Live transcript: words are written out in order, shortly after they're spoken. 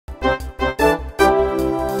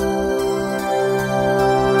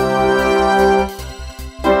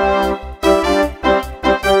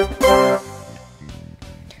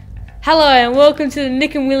Hello and welcome to the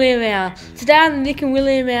Nick and William Hour. Today on the Nick and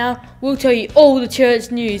William Hour, we'll tell you all the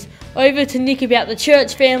church news. Over to Nick about the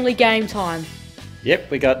church family game time.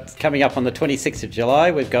 Yep, we got coming up on the 26th of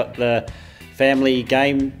July, we've got the family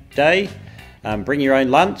game day. Bring your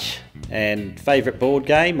own lunch and favourite board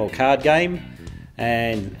game or card game,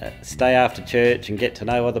 and stay after church and get to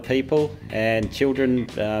know other people. And children,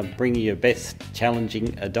 bring your best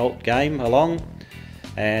challenging adult game along.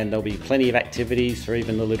 And there'll be plenty of activities for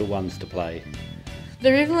even the little ones to play. The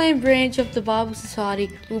Riverland branch of the Bible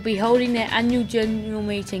Society will be holding their annual general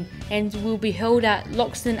meeting and will be held at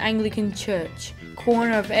Loxton Anglican Church,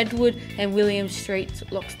 corner of Edward and William Streets,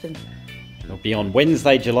 Loxton. It'll be on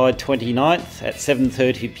Wednesday, July 29th at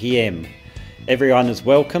 7:30 p.m. Everyone is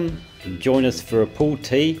welcome. Join us for a pool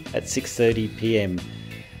tea at 6:30 p.m.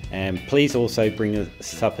 And please also bring a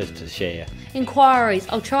supper to share. Inquiries.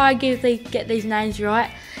 I'll try and get these names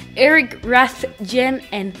right. Eric Rathjen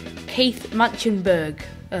and Keith Munchenberg.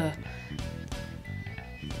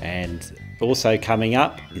 And also coming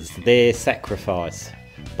up is Their Sacrifice.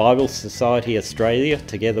 Bible Society Australia,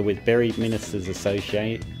 together with Berry Ministers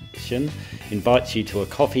Association, invites you to a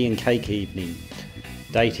coffee and cake evening.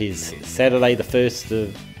 Date is Saturday the 1st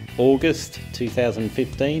of August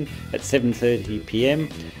 2015 at 7:30 p.m.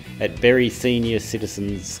 at Berry Senior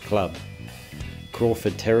Citizens Club,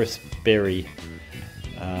 Crawford Terrace, Berry.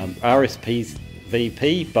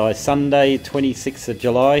 RSVP by Sunday 26th of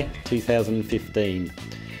July 2015,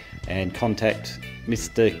 and contact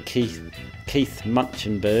Mr. Keith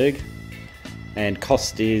Munchenberg, and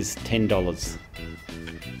cost is $10.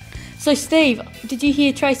 So Steve, did you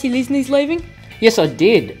hear Tracy Lisney's leaving? Yes, I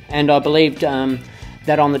did, and I believed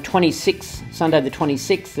that on the 26th, Sunday the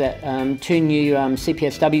 26th, that two new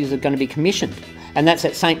CPSWs are going to be commissioned, and that's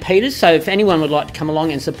at St. Peter's. So if anyone would like to come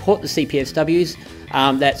along and support the CPSWs,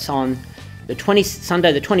 that's on the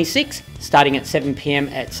Sunday the 26th, starting at 7 p.m.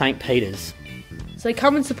 at St. Peter's. So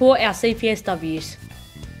come and support our CPSWs.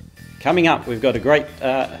 Coming up, we've got a great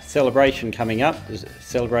celebration coming up,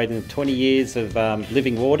 celebrating the 20 years of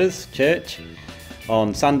Living Waters Church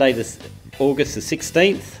on Sunday, August the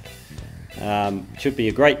 16th. Should be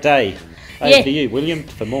a great day. Over to you, William,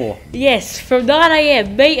 for more. Yes, from 9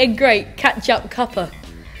 a.m, meet and greet, catch up cuppa.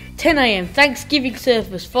 10 a.m, Thanksgiving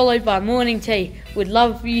service, followed by morning tea. We'd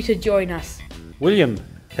love you to join us. William,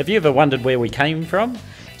 have you ever wondered where we came from?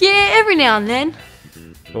 Yeah, every now and then.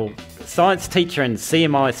 Well, science teacher and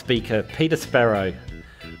CMI speaker Peter Sparrow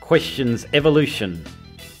questions evolution,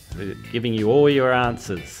 giving you all your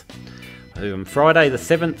answers. On Friday the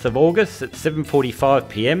 7th of August at 7:45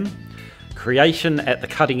 p.m, Creation at the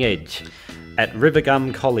Cutting Edge at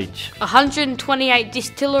Rivergum College. 128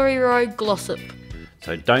 Distillery Road, Glossop.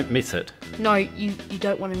 So don't miss it. No, you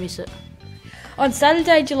don't want to miss it. On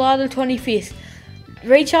Saturday, July the 25th,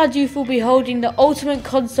 Recharge Youth will be holding the Ultimate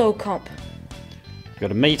Console Comp. Got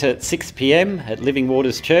to meet at 6 p.m. at Living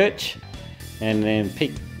Waters Church, and then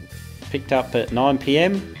picked up at 9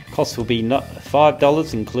 p.m. Cost will be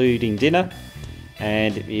 $5, including dinner.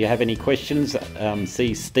 And if you have any questions,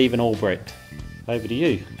 see Stephen Albrecht. Over to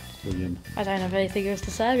you, William. I don't have anything else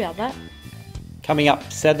to say about that. Coming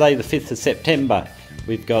up Saturday the 5th of September,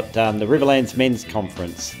 we've got the Riverlands Men's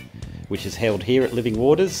Conference, which is held here at Living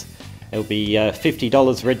Waters. There'll be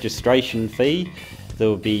 $50 registration fee. There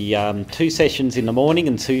will be 2 sessions in the morning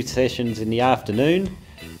and 2 sessions in the afternoon.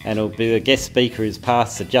 And it'll be a guest speaker is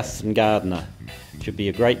Pastor Justin Gardner. Should be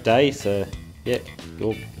a great day, so yeah,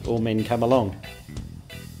 all men come along.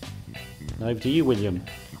 Over to you, William.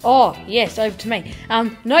 Oh, yes, over to me.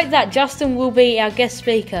 Note that Justin will be our guest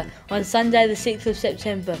speaker on Sunday the 6th of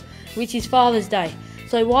September, which is Father's Day.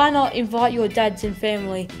 So why not invite your dads and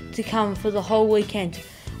family to come for the whole weekend?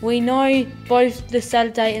 We know both the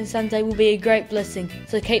Saturday and Sunday will be a great blessing,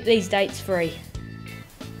 so keep these dates free.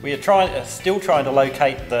 We are still trying to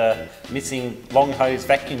locate the missing long hose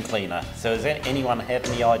vacuum cleaner. So has anyone had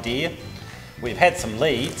any idea? We've had some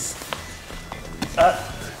leads.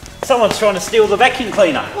 Someone's trying to steal the vacuum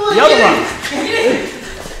cleaner. Oh, the other one.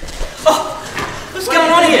 Oh, what's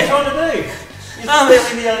going on here? What are you trying to do? You're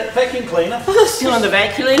stealing the vacuum cleaner. Stealing the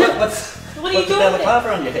vacuum cleaner? What are you doing?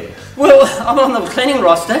 Balaclava on your head? Well, I'm on the cleaning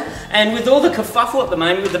roster, and with all the kerfuffle at the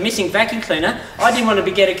moment with the missing vacuum cleaner, I didn't want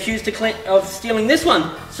to get accused of stealing this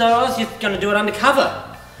one, so I was just going to do it undercover.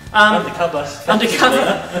 Undercover?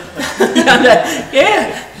 Undercover.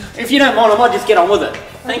 Yeah. If you don't mind, I might just get on with it.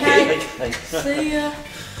 Thank you. See ya.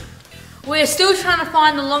 We're still trying to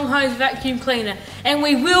find the long hose vacuum cleaner, and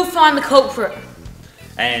we will find the culprit.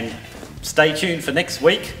 And stay tuned for next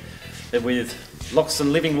week with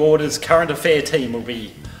Loxton Living Waters current affair team will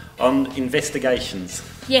be on investigations.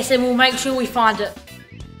 Yes, and we'll make sure we find it.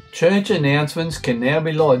 Church announcements can now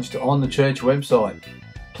be lodged on the church website.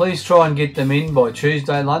 Please try and get them in by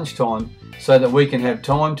Tuesday lunchtime so that we can have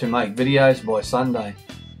time to make videos by Sunday.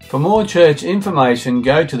 For more church information,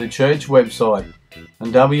 go to the church website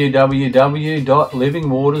on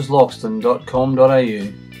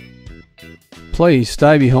www.livingwatersloxton.com.au. Please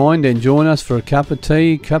stay behind and join us for a cup of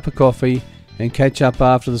tea, cup of coffee and catch up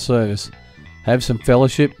after the service. Have some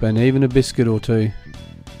fellowship and even a biscuit or two.